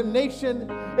condemnation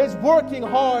is working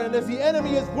hard, and as the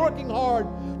enemy is working hard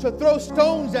to throw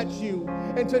stones at you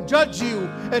and to judge you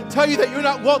and tell you that you're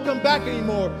not welcome back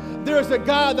anymore, there is a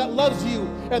God that loves you,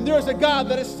 and there is a God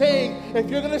that is saying, if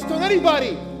you're going to stone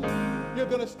anybody, you're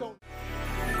going to stone.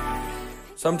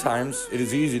 Sometimes it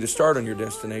is easy to start on your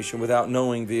destination without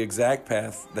knowing the exact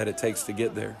path that it takes to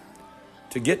get there.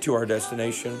 To get to our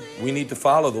destination, we need to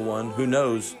follow the one who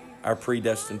knows our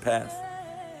predestined path.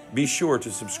 Be sure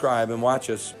to subscribe and watch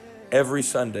us every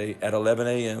Sunday at 11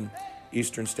 a.m.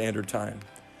 Eastern Standard Time.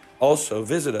 Also,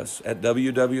 visit us at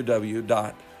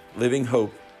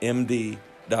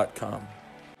www.livinghopemd.com.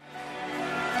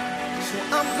 So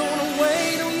I'm gonna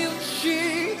wait on you,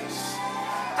 Jesus.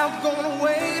 I'm gonna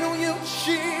wait on you,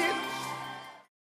 Jesus.